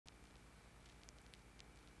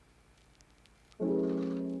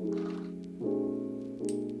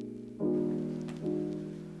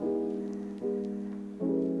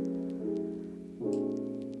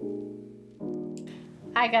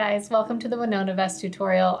Hi guys, welcome to the Winona Vest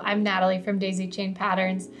tutorial. I'm Natalie from Daisy Chain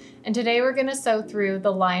Patterns, and today we're going to sew through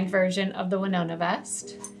the lined version of the Winona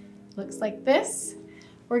Vest. Looks like this.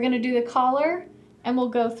 We're going to do the collar, and we'll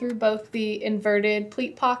go through both the inverted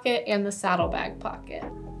pleat pocket and the saddlebag pocket.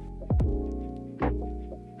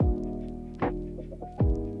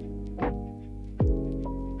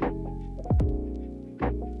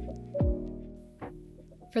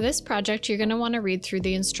 For this project, you're going to want to read through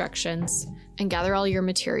the instructions and gather all your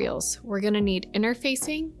materials. We're going to need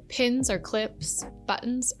interfacing, pins or clips,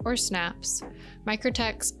 buttons or snaps,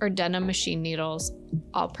 Microtex or denim machine needles,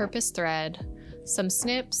 all-purpose thread, some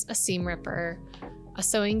snips, a seam ripper, a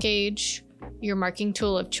sewing gauge, your marking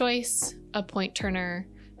tool of choice, a point turner,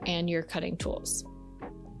 and your cutting tools.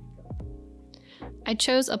 I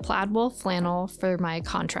chose a plaid wool flannel for my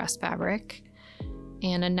contrast fabric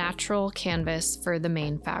and a natural canvas for the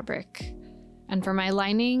main fabric. And for my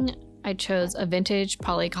lining, I chose a vintage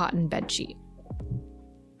polycotton bedsheet.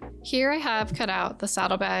 Here I have cut out the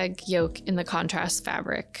saddlebag yoke in the contrast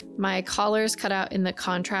fabric. My collar is cut out in the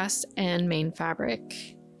contrast and main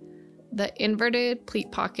fabric. The inverted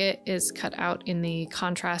pleat pocket is cut out in the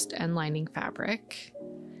contrast and lining fabric.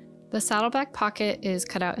 The saddlebag pocket is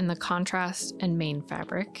cut out in the contrast and main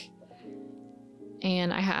fabric.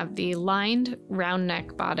 And I have the lined round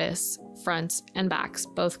neck bodice, fronts and backs,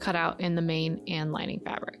 both cut out in the main and lining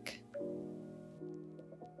fabric.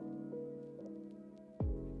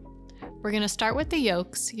 We're going to start with the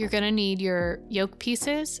yokes. You're going to need your yoke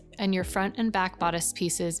pieces and your front and back bodice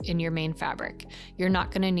pieces in your main fabric. You're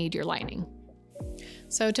not going to need your lining.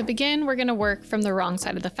 So to begin, we're going to work from the wrong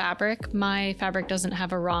side of the fabric. My fabric doesn't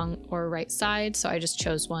have a wrong or right side, so I just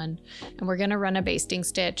chose one. And we're going to run a basting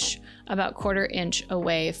stitch about 1/4 inch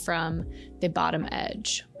away from the bottom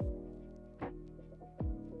edge.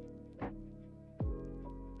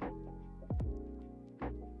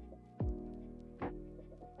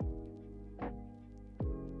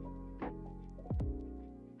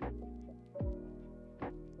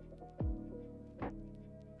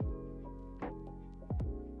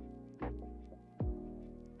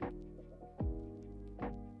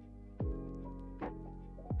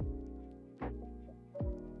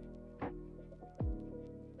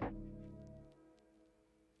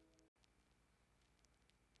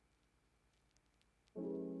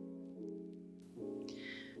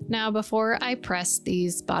 Now, before I press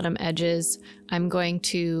these bottom edges, I'm going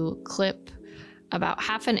to clip about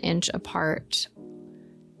 1/2 inch apart,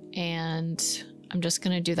 and I'm just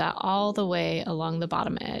going to do that all the way along the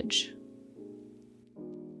bottom edge.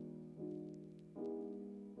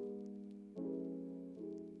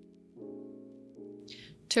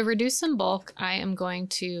 To reduce some bulk, I am going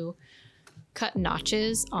to cut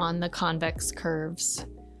notches on the convex curves.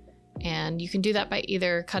 And you can do that by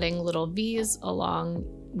either cutting little V's along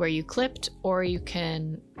where you clipped, or you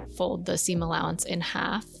can fold the seam allowance in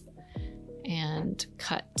half and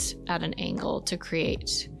cut at an angle to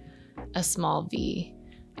create a small V.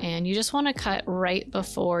 And you just want to cut right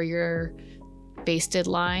before your basted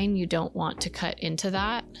line. You don't want to cut into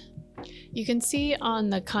that. You can see on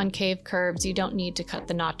the concave curves, you don't need to cut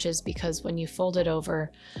the notches because when you fold it over,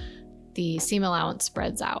 the seam allowance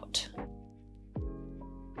spreads out.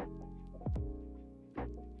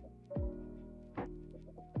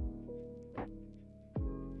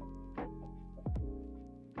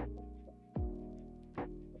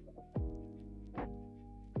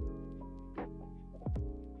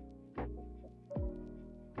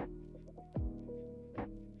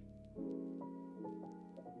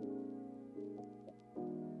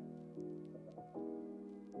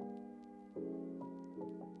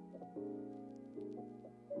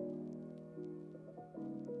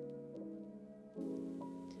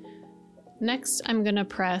 Next, I'm going to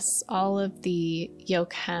press all of the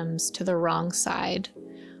yoke hems to the wrong side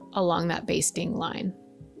along that basting line.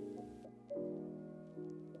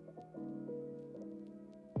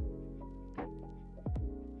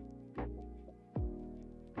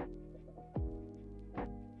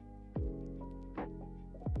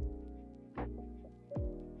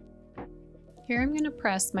 Here I'm going to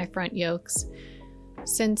press my front yokes.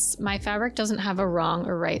 Since my fabric doesn't have a wrong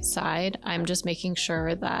or right side, I'm just making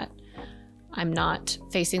sure that I'm not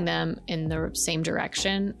facing them in the same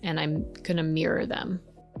direction, and I'm going to mirror them.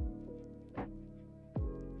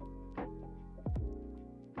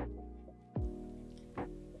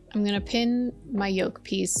 I'm going to pin my yoke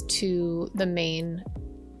piece to the main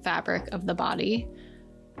fabric of the body,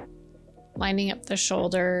 lining up the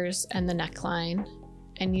shoulders and the neckline.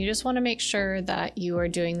 And you just want to make sure that you are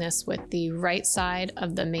doing this with the right side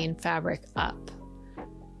of the main fabric up.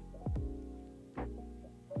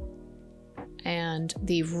 and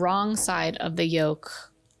the wrong side of the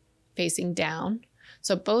yoke facing down.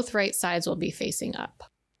 So both right sides will be facing up.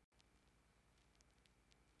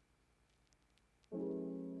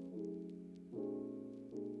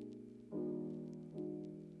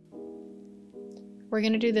 We're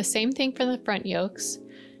going to do the same thing for the front yokes,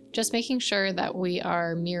 just making sure that we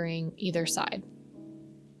are mirroring either side.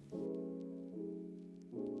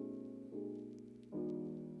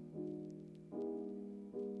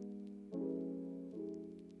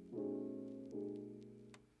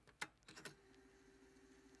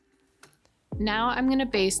 Now I'm going to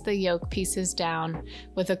baste the yoke pieces down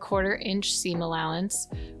with a 1/4 inch seam allowance,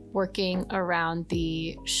 working around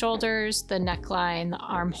the shoulders, the neckline, the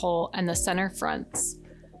armhole, and the center fronts.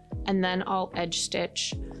 And then I'll edge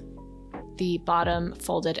stitch the bottom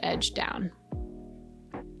folded edge down.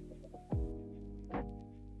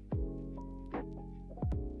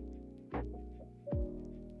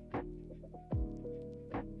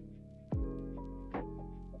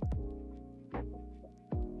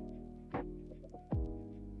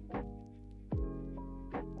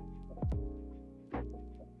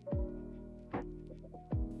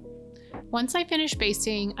 Once I finished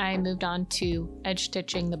basting, I moved on to edge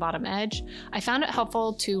stitching the bottom edge. I found it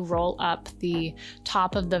helpful to roll up the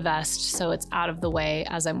top of the vest so it's out of the way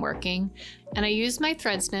as I'm working, and I used my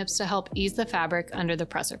thread snips to help ease the fabric under the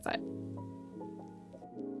presser foot.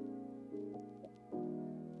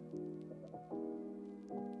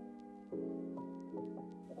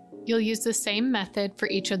 You'll use the same method for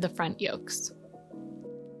each of the front yokes.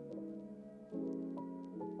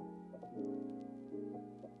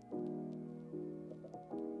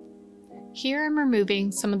 Here I'm removing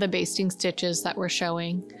some of the basting stitches that we're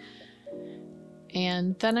showing,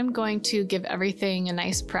 and then I'm going to give everything a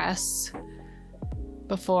nice press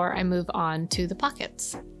before I move on to the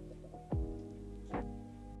pockets.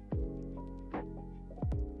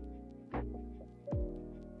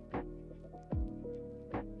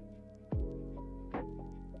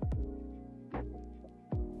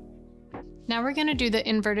 Now we're going to do the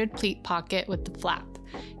inverted pleat pocket with the flap.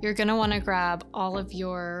 You're going to want to grab all of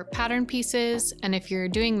your pattern pieces, and if you're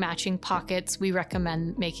doing matching pockets, we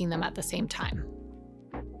recommend making them at the same time.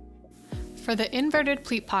 For the inverted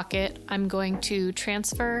pleat pocket, I'm going to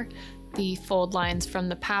transfer the fold lines from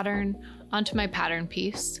the pattern onto my pattern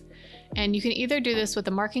piece, and you can either do this with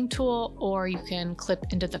a marking tool or you can clip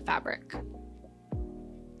into the fabric.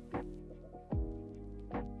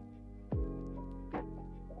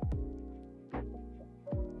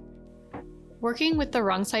 Working with the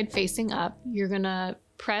wrong side facing up, you're going to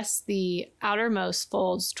press the outermost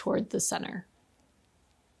folds toward the center.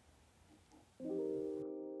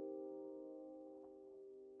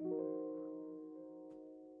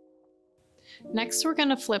 Next, we're going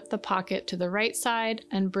to flip the pocket to the right side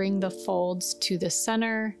and bring the folds to the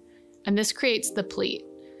center, and this creates the pleat.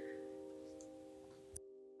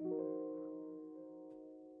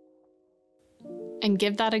 And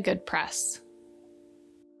give that a good press.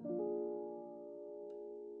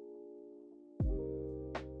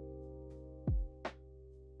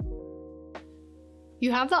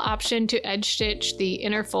 You have the option to edge stitch the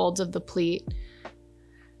inner folds of the pleat.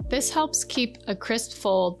 This helps keep a crisp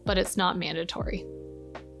fold, but it's not mandatory.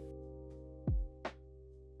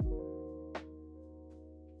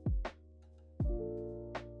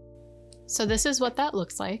 So this is what that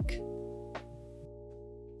looks like.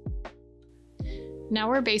 Now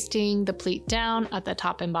we're basting the pleat down at the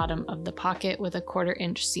top and bottom of the pocket with a 1/4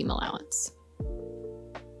 inch seam allowance.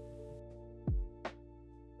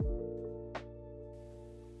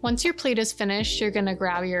 Once your pleat is finished, you're going to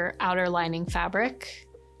grab your outer lining fabric,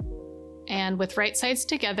 and with right sides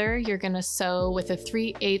together, you're going to sew with a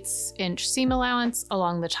 3/8 inch seam allowance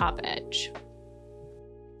along the top edge.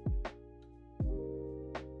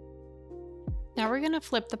 Now we're going to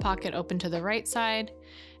flip the pocket open to the right side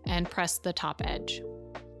and press the top edge.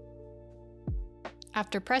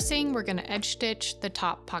 After pressing, we're going to edge stitch the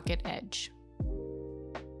top pocket edge.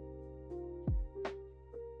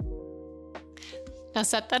 Now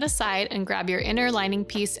set that aside and grab your inner lining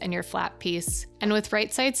piece and your flap piece, and with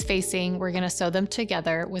right sides facing, we're going to sew them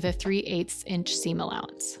together with a 3/8 inch seam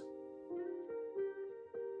allowance.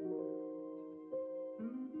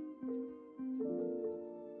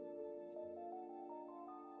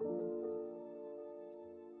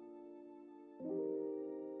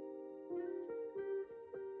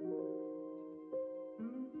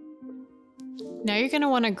 Now you're going to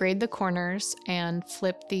want to grade the corners and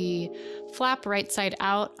flip the flap right side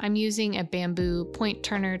out. I'm using a bamboo point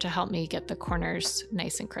turner to help me get the corners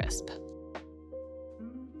nice and crisp.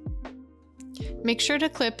 Make sure to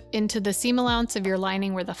clip into the seam allowance of your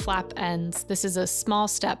lining where the flap ends. This is a small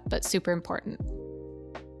step, but super important.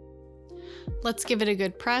 Let's give it a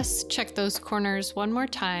good press, check those corners one more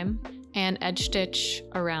time, and edge stitch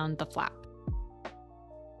around the flap.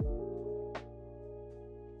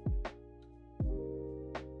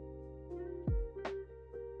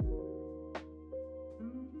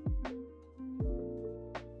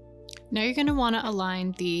 Now you're going to want to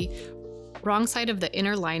align the wrong side of the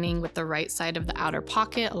inner lining with the right side of the outer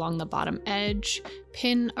pocket along the bottom edge,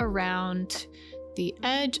 pin around the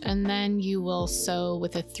edge, and then you will sew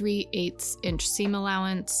with a 3/8 inch seam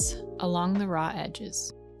allowance along the raw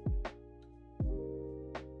edges.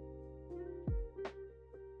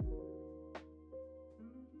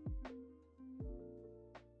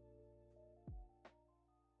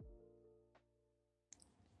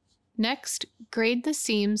 Next, grade the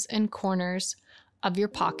seams and corners of your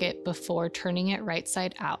pocket before turning it right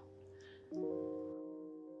side out.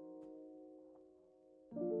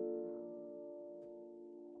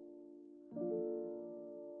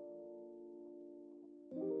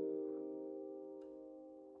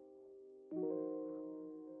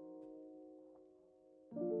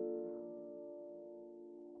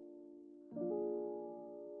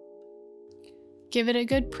 Give it a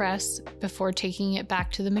good press before taking it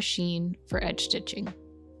back to the machine for edge stitching.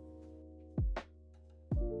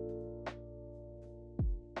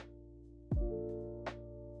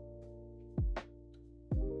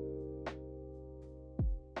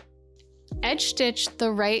 Edge stitch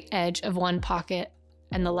the right edge of one pocket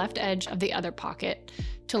and the left edge of the other pocket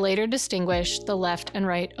to later distinguish the left and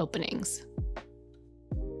right openings.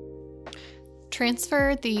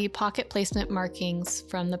 Transfer the pocket placement markings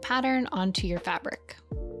from the pattern onto your fabric.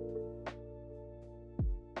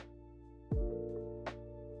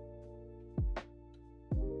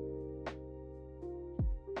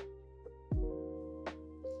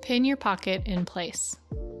 Pin your pocket in place.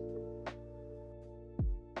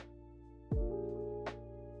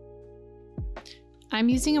 I'm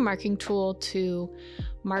using a marking tool to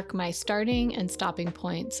mark my starting and stopping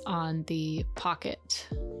points on the pocket.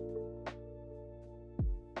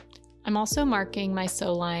 I'm also marking my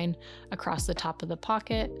sew line across the top of the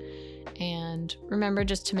pocket, and remember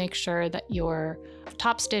just to make sure that your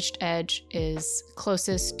top stitched edge is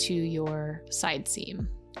closest to your side seam,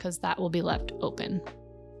 because that will be left open.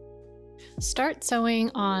 Start sewing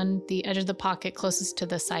on the edge of the pocket closest to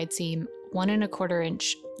the side seam, 1 1/4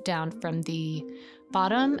 inch down from the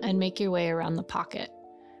bottom, and make your way around the pocket.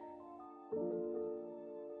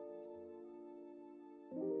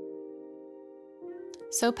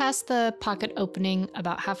 Sew past the pocket opening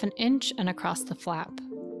about 1/2 inch and across the flap.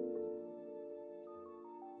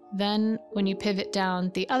 Then, when you pivot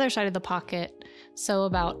down the other side of the pocket, sew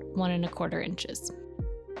about 1 1/4 inches.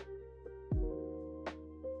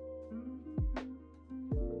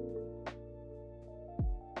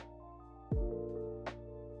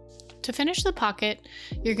 To finish the pocket,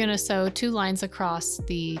 you're going to sew 2 lines across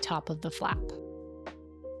the top of the flap.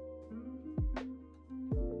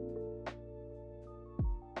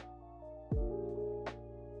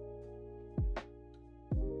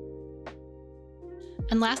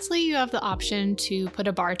 And lastly, you have the option to put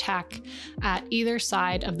a bar tack at either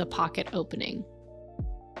side of the pocket opening.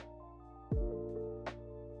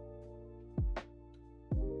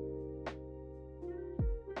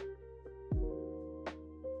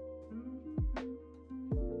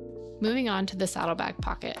 Moving on to the saddlebag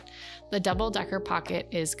pocket. The double-decker pocket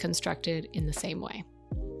is constructed in the same way.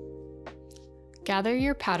 Gather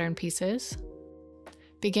your pattern pieces.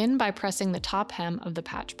 Begin by pressing the top hem of the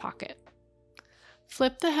patch pocket.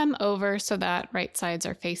 Flip the hem over so that right sides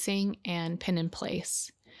are facing and pin in place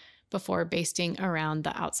before basting around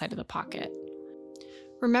the outside of the pocket.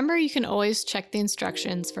 Remember, you can always check the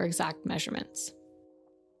instructions for exact measurements.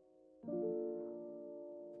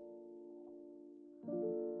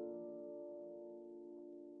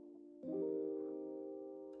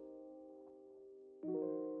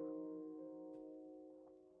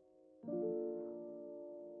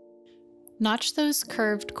 Notch those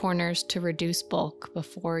curved corners to reduce bulk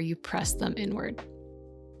before you press them inward.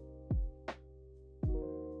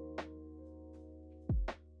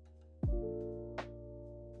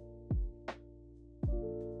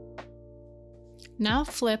 Now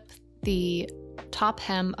flip the top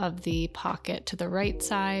hem of the pocket to the right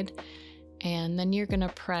side, and then you're going to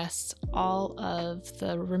press all of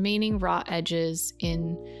the remaining raw edges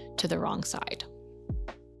in to the wrong side.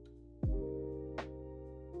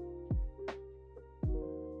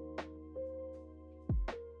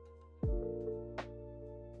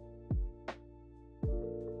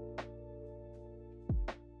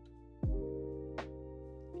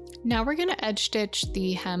 Now we're going to edge stitch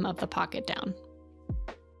the hem of the pocket down.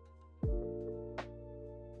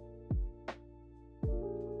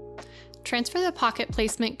 Transfer the pocket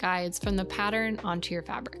placement guides from the pattern onto your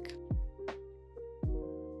fabric.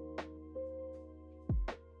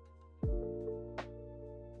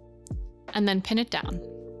 And then pin it down.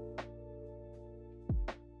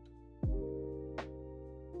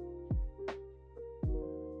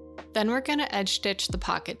 Then we're going to edge stitch the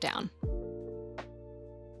pocket down.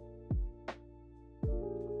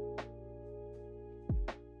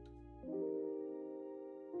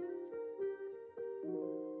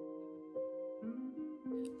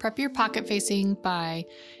 Prep your pocket facing by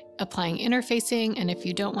applying interfacing, and if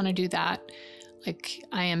you don't want to do that, like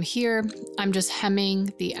I am here, I'm just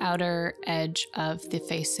hemming the outer edge of the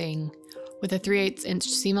facing with a 3/8 inch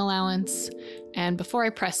seam allowance, and before I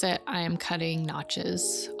press it, I am cutting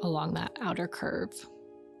notches along that outer curve.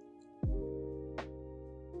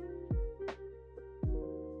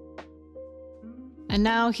 And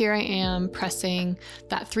now here I am pressing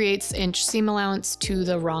that 3/8 inch seam allowance to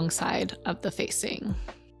the wrong side of the facing.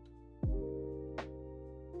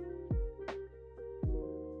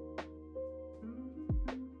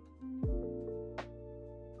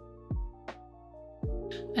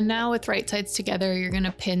 And now with right sides together, you're going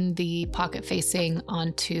to pin the pocket facing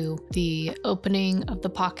onto the opening of the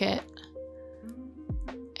pocket.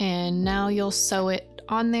 And now you'll sew it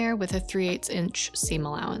on there with a 3/8 inch seam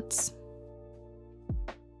allowance.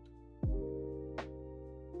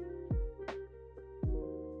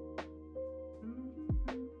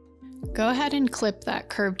 Go ahead and clip that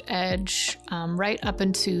curved edge right up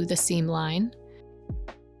into the seam line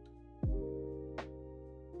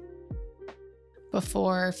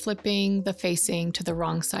before flipping the facing to the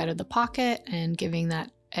wrong side of the pocket and giving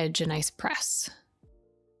that edge a nice press.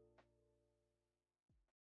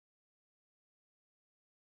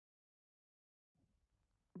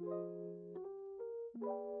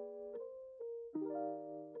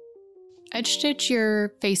 Edge stitch your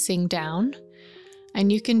facing down,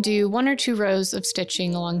 and you can do 1 or 2 rows of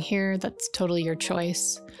stitching along here. That's totally your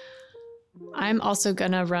choice. I'm also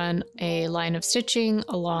gonna run a line of stitching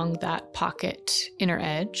along that pocket inner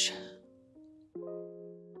edge.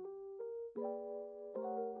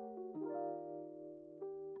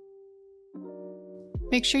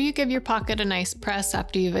 Make sure you give your pocket a nice press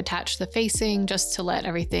after you've attached the facing, just to let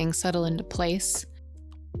everything settle into place.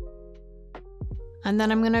 And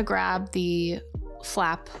then I'm gonna grab the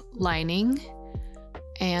flap lining,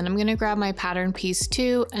 and I'm gonna grab my pattern piece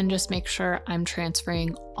too and just make sure I'm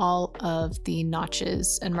transferring all of the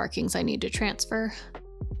notches and markings I need to transfer.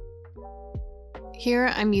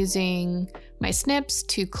 Here I'm using my snips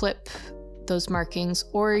to clip those markings,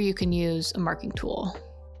 or you can use a marking tool.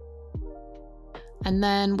 And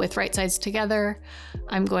then with right sides together,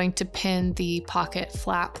 I'm going to pin the pocket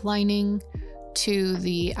flap lining to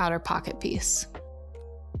the outer pocket piece.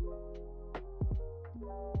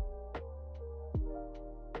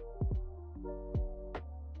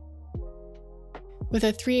 With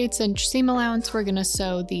a 3/8 inch seam allowance, we're gonna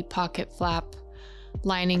sew the pocket flap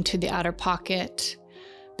lining to the outer pocket,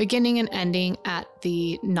 beginning and ending at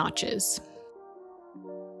the notches.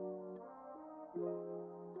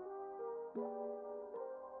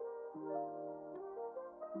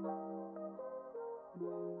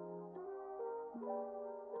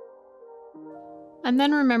 And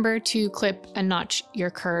then remember to clip and notch your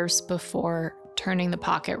curves before turning the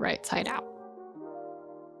pocket right side out.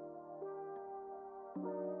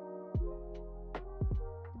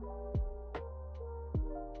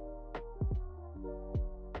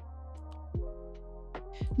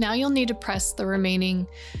 Now you'll need to press the remaining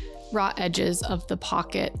raw edges of the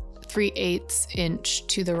pocket 3/8 inch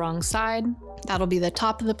to the wrong side. That'll be the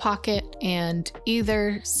top of the pocket and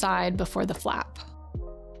either side before the flap.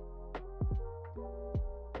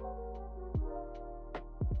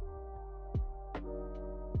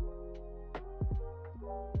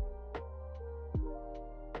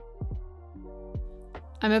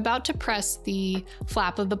 I'm about to press the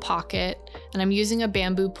flap of the pocket, and I'm using a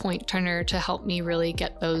bamboo point turner to help me really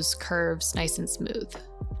get those curves nice and smooth.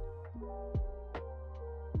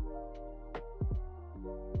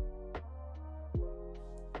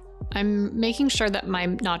 I'm making sure that my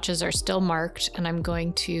notches are still marked, and I'm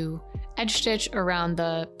going to edge stitch around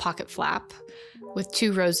the pocket flap with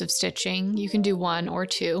 2 rows of stitching. You can do 1 or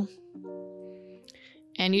 2.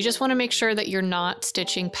 And you just want to make sure that you're not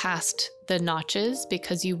stitching past the notches,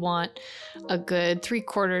 because you want a good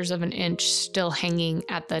 3/4 of an inch still hanging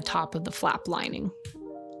at the top of the flap lining.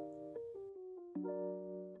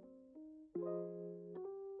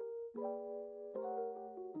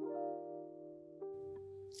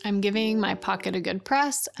 I'm giving my pocket a good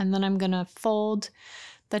press, and then I'm gonna fold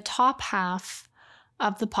the top half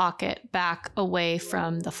of the pocket back away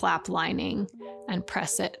from the flap lining and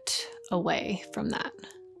press it away from that.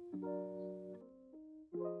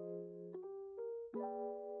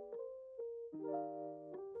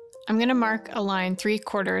 I'm gonna mark a line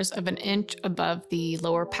 3/4 of an inch above the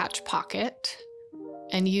lower patch pocket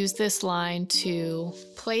and use this line to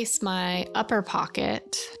place my upper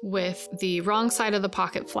pocket with the wrong side of the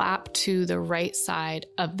pocket flap to the right side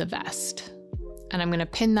of the vest. And I'm gonna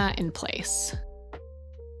pin that in place.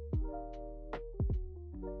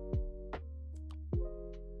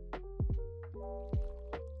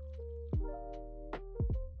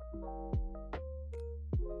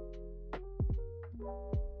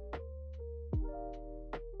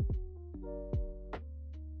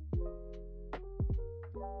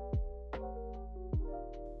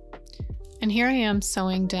 And here I am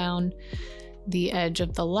sewing down the edge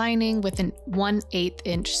of the lining with an 1/8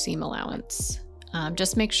 inch seam allowance.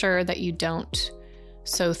 Just make sure that you don't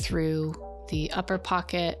sew through the upper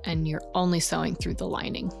pocket and you're only sewing through the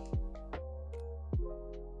lining.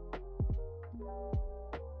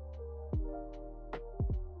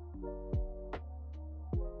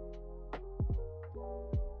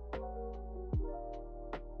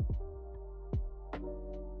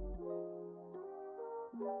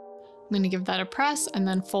 I'm going to give that a press and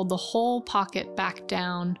then fold the whole pocket back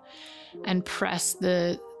down and press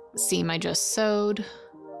the seam I just sewed.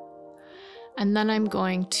 And then I'm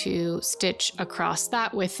going to stitch across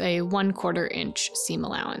that with a 1/4 inch seam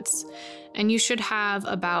allowance. And you should have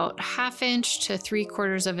about 1/2 inch to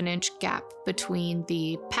 3/4 of an inch gap between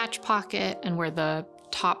the patch pocket and where the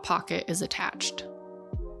top pocket is attached.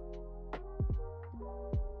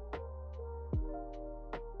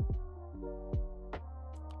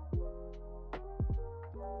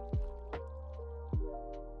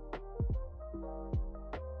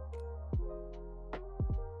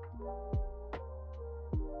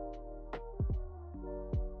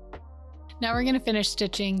 Now we're going to finish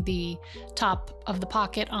stitching the top of the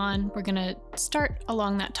pocket on. We're going to start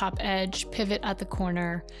along that top edge, pivot at the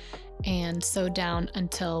corner, and sew down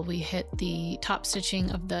until we hit the top stitching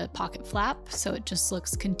of the pocket flap, so it just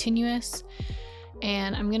looks continuous.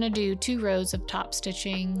 And I'm going to do 2 rows of top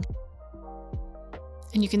stitching.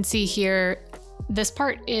 And you can see here, this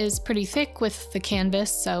part is pretty thick with the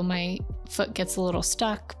canvas, so my foot gets a little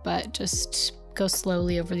stuck, but just go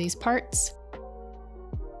slowly over these parts.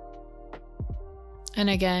 And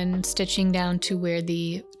again, stitching down to where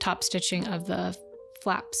the top stitching of the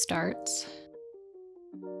flap starts.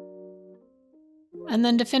 And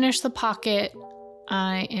then to finish the pocket,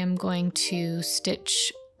 I am going to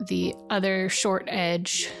stitch the other short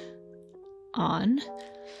edge on.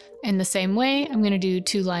 In the same way, I'm going to do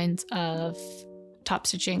 2 lines of top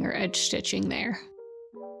stitching or edge stitching there.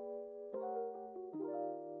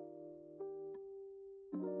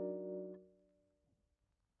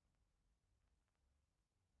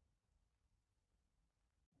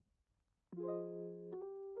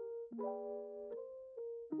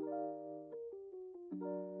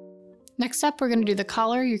 Next up, we're going to do the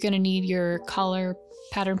collar. You're going to need your collar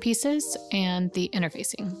pattern pieces and the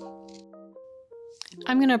interfacing.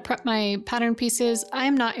 I'm going to prep my pattern pieces. I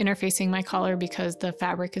am not interfacing my collar because the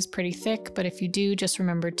fabric is pretty thick, but if you do, just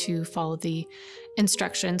remember to follow the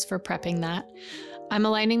instructions for prepping that. I'm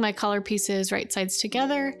aligning my collar pieces right sides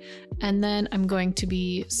together, and then I'm going to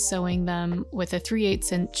be sewing them with a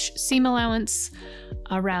 3/8 inch seam allowance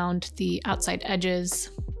around the outside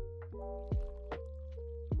edges.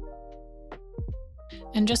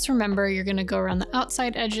 And just remember, you're going to go around the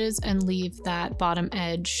outside edges and leave that bottom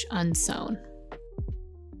edge unsewn.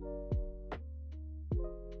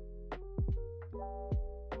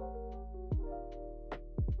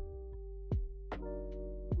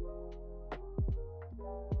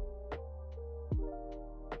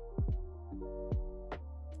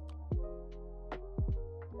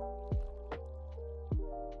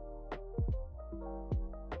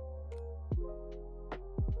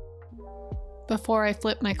 Before I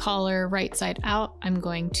flip my collar right side out, I'm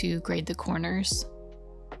going to grade the corners.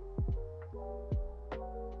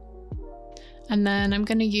 And then I'm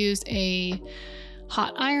going to use a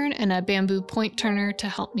hot iron and a bamboo point turner to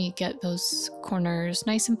help me get those corners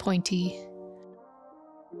nice and pointy.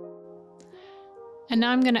 And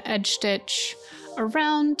now I'm going to edge stitch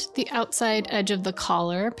around the outside edge of the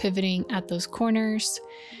collar, pivoting at those corners.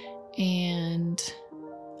 And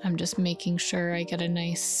I'm just making sure I get a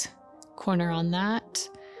nice corner on that.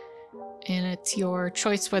 And it's your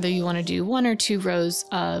choice whether you want to do 1 or 2 rows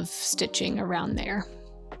of stitching around there.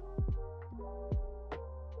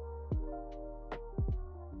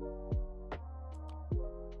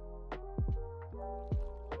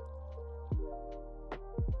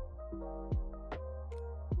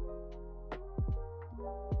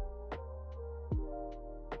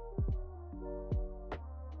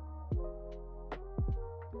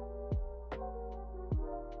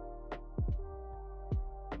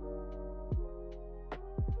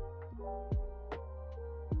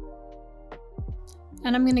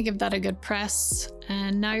 And I'm gonna give that a good press.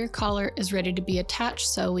 And now your collar is ready to be attached,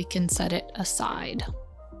 so we can set it aside.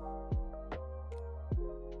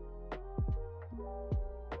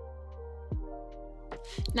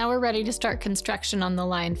 Now we're ready to start construction on the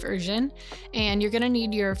lined version, and you're gonna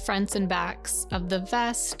need your fronts and backs of the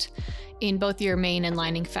vest in both your main and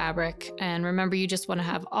lining fabric. And remember, you just wanna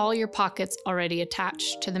have all your pockets already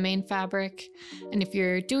attached to the main fabric. And if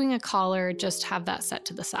you're doing a collar, just have that set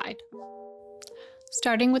to the side.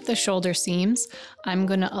 Starting with the shoulder seams, I'm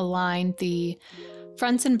gonna align the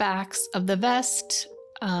fronts and backs of the vest.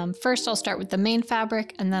 First, I'll start with the main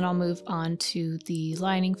fabric, and then I'll move on to the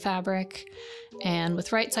lining fabric. And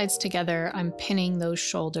with right sides together, I'm pinning those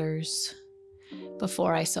shoulders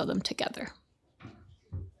before I sew them together.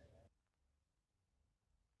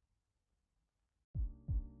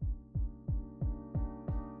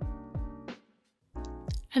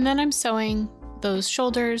 And then I'm sewing those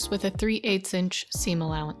shoulders with a 3/8 inch seam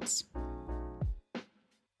allowance.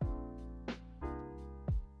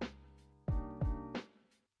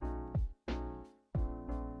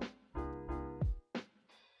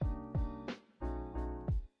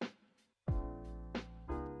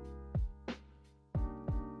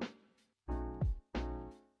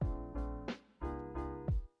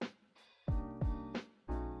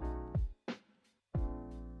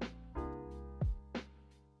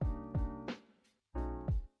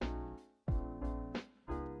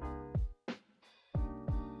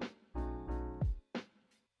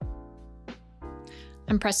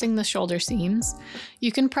 I'm pressing the shoulder seams.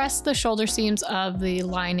 You can press the shoulder seams of the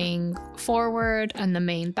lining forward and the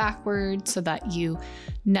main backward so that you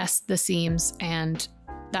nest the seams, and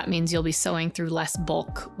that means you'll be sewing through less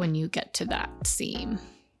bulk when you get to that seam.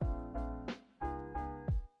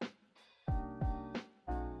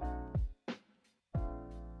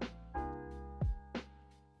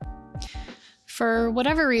 For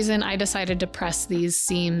whatever reason, I decided to press these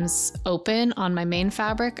seams open on my main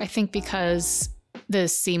fabric. I think because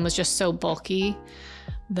this seam was just so bulky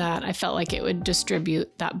that I felt like it would distribute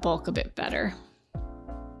that bulk a bit better.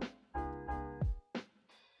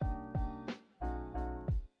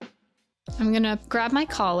 I'm gonna grab my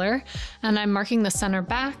collar, and I'm marking the center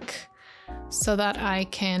back so that I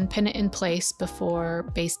can pin it in place before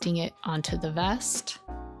basting it onto the vest.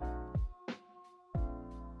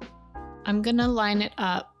 I'm gonna line it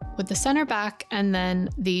up with the center back and then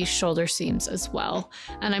the shoulder seams as well.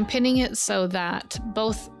 And I'm pinning it so that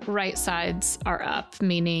both right sides are up,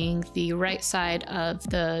 meaning the right side of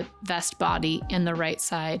the vest body and the right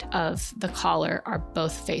side of the collar are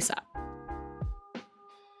both face up.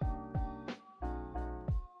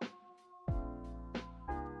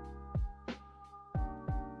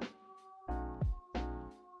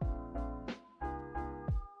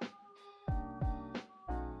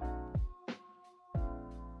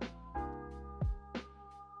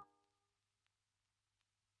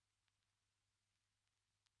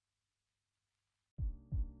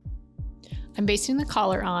 I'm basting the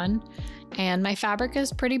collar on, and my fabric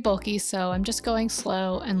is pretty bulky, so I'm just going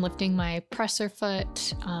slow and lifting my presser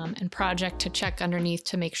foot and project to check underneath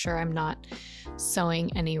to make sure I'm not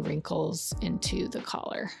sewing any wrinkles into the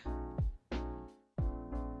collar.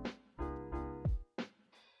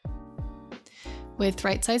 With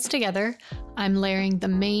right sides together, I'm layering the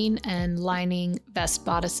main and lining vest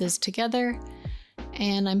bodices together,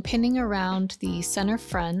 and I'm pinning around the center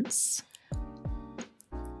fronts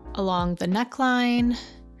along the neckline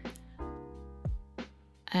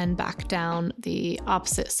and back down the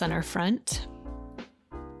opposite center front.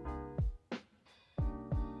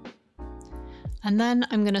 And then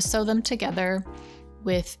I'm going to sew them together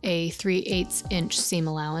with a 3/8 inch seam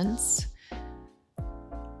allowance.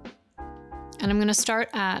 And I'm going to start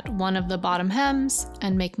at one of the bottom hems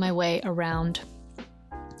and make my way around.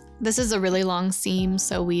 This is a really long seam,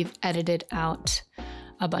 so we've edited out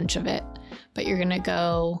a bunch of it. But you're gonna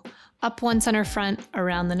go up one center front,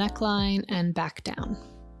 around the neckline, and back down.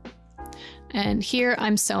 And here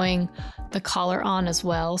I'm sewing the collar on as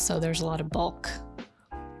well, so there's a lot of bulk.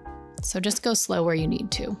 So just go slow where you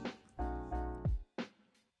need to.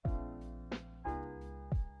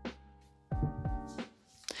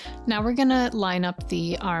 Now we're gonna line up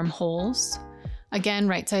the armholes. Again,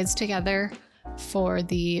 right sides together for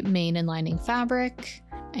the main and lining fabric,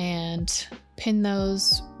 and pin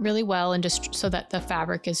those really well and just so that the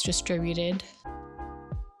fabric is distributed.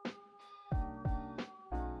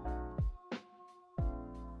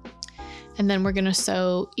 And then we're going to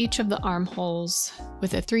sew each of the armholes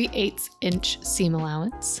with a 3/8 inch seam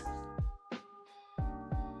allowance.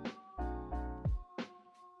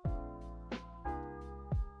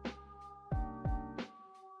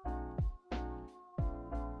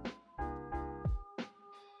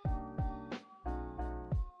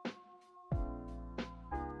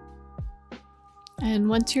 And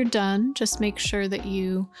once you're done, just make sure that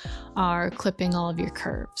you are clipping all of your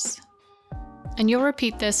curves. And you'll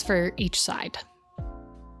repeat this for each side.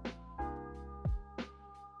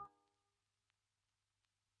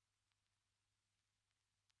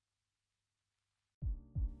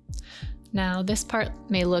 Now, this part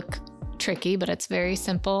may look tricky, but it's very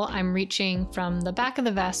simple. I'm reaching from the back of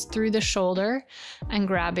the vest through the shoulder and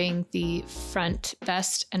grabbing the front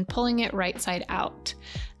vest and pulling it right side out.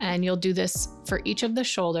 And you'll do this for each of the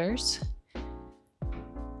shoulders.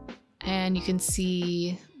 And you can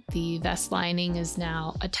see the vest lining is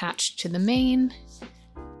now attached to the mane.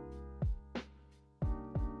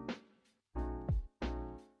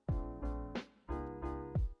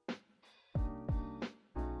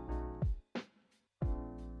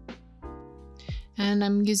 And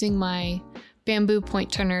I'm using my bamboo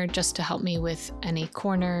point turner just to help me with any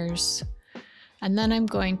corners. And then I'm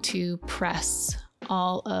going to press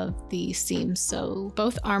all of the seams, so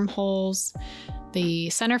both armholes,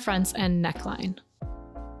 the center fronts, and neckline.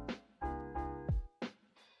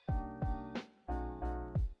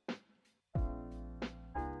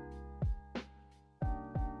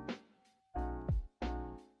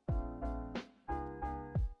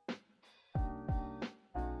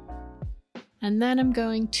 And then I'm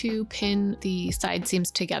going to pin the side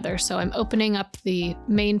seams together. So I'm opening up the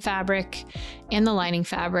main fabric and the lining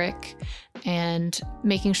fabric and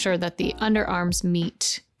making sure that the underarms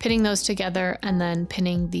meet, pinning those together, and then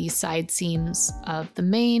pinning the side seams of the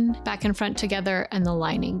main back and front together and the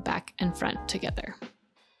lining back and front together.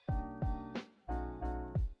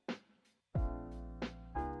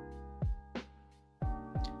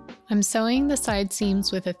 I'm sewing the side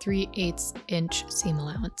seams with a 3/8 inch seam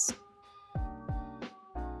allowance.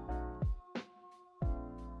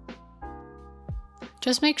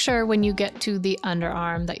 Just make sure when you get to the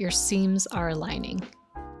underarm that your seams are aligning.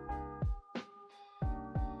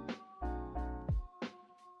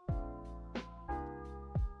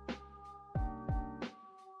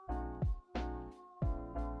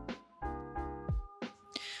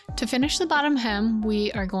 To finish the bottom hem,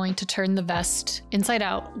 we are going to turn the vest inside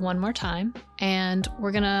out one more time, and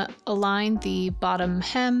we're gonna align the bottom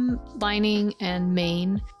hem, lining, and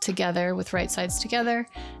mane together with right sides together,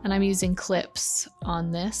 and I'm using clips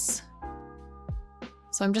on this.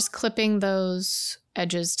 So I'm just clipping those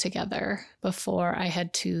edges together before I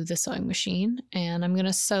head to the sewing machine, and I'm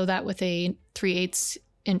gonna sew that with a 3/8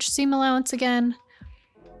 inch seam allowance again.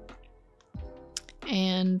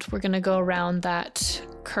 And we're gonna go around that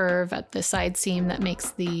curve at the side seam that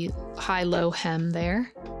makes the high-low hem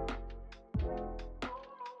there.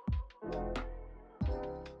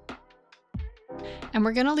 And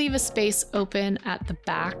we're gonna leave a space open at the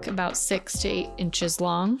back about 6 to 8 inches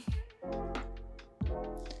long.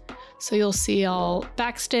 So you'll see I'll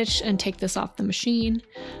backstitch and take this off the machine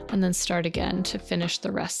and then start again to finish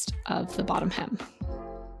the rest of the bottom hem.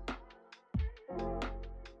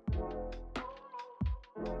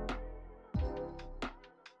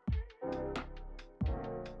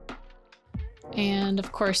 And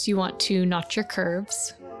of course you want to notch your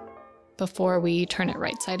curves before we turn it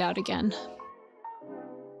right side out again.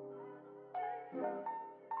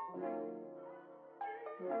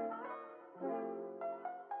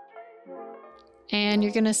 And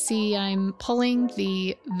you're gonna see I'm pulling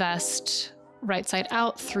the vest right side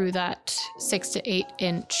out through that 6 to 8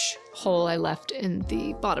 inch hole I left in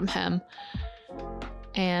the bottom hem.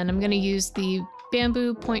 And I'm gonna use the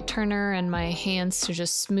bamboo point turner and my hands to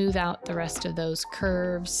just smooth out the rest of those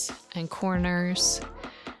curves and corners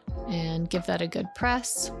and give that a good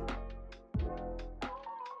press.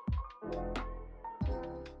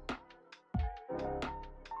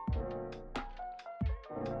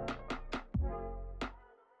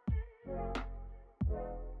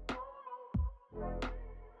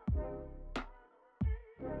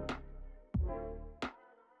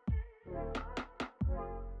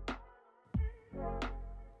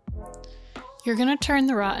 You're gonna turn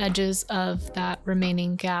the raw edges of that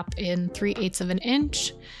remaining gap in 3/8 of an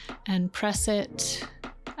inch and press it,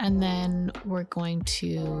 and then we're going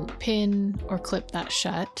to pin or clip that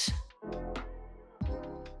shut.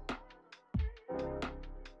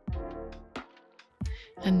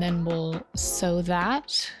 And then we'll sew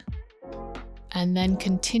that, and then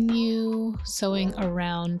continue sewing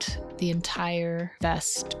around the entire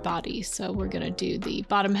vest body. So we're gonna do the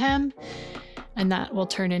bottom hem, and that will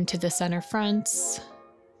turn into the center fronts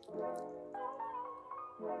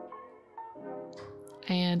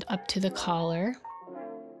and up to the collar.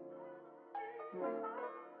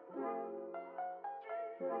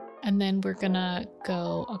 And then we're gonna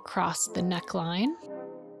go across the neckline.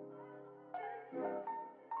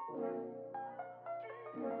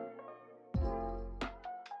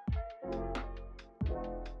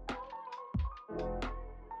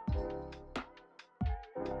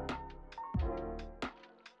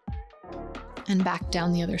 and back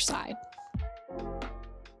down the other side.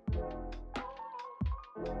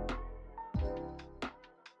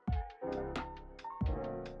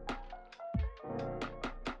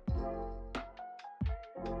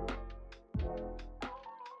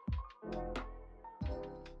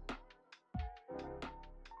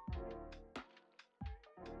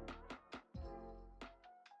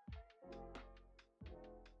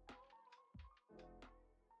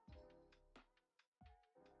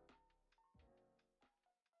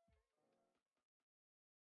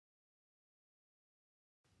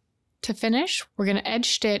 To finish, we're going to edge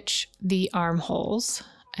stitch the armholes,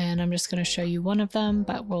 and I'm just going to show you one of them,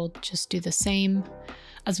 but we'll just do the same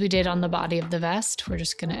as we did on the body of the vest. We're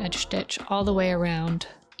just going to edge stitch all the way around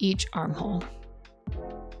each armhole.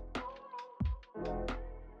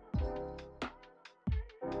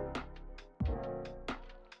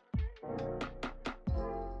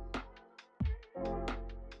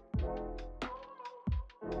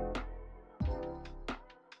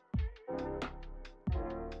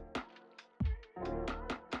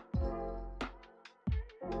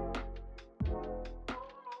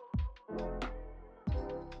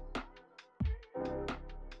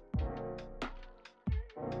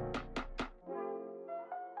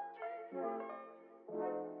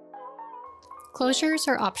 Closures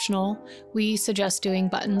are optional. We suggest doing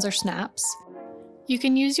buttons or snaps. You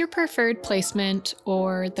can use your preferred placement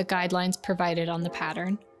or the guidelines provided on the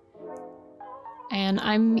pattern. And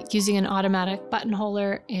I'm using an automatic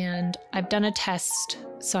buttonholer, and I've done a test,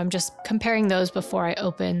 so I'm just comparing those before I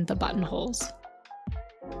open the buttonholes.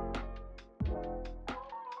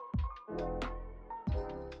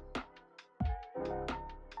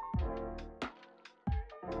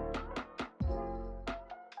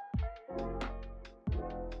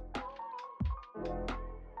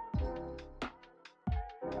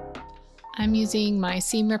 I'm using my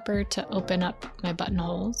seam ripper to open up my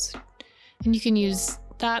buttonholes, and you can use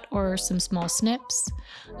that or some small snips.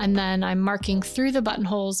 And then I'm marking through the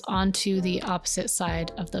buttonholes onto the opposite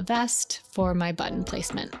side of the vest for my button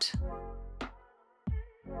placement.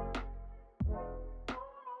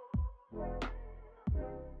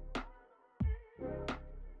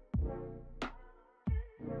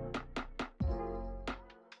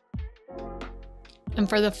 And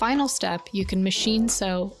for the final step, you can machine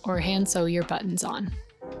sew or hand sew your buttons on.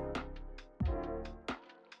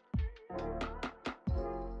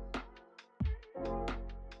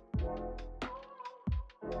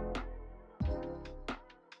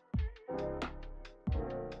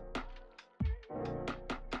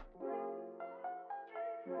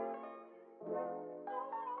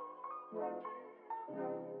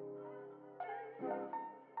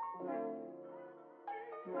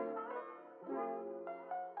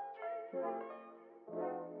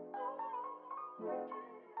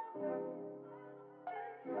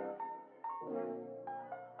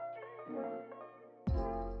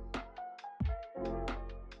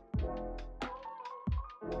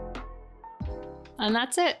 And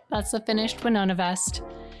that's it. That's the finished Winona vest.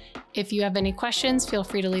 If you have any questions, feel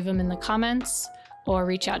free to leave them in the comments or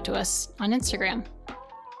reach out to us on Instagram.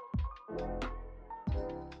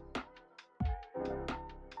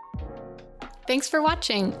 Thanks for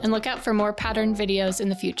watching, and look out for more pattern videos in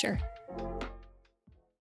the future.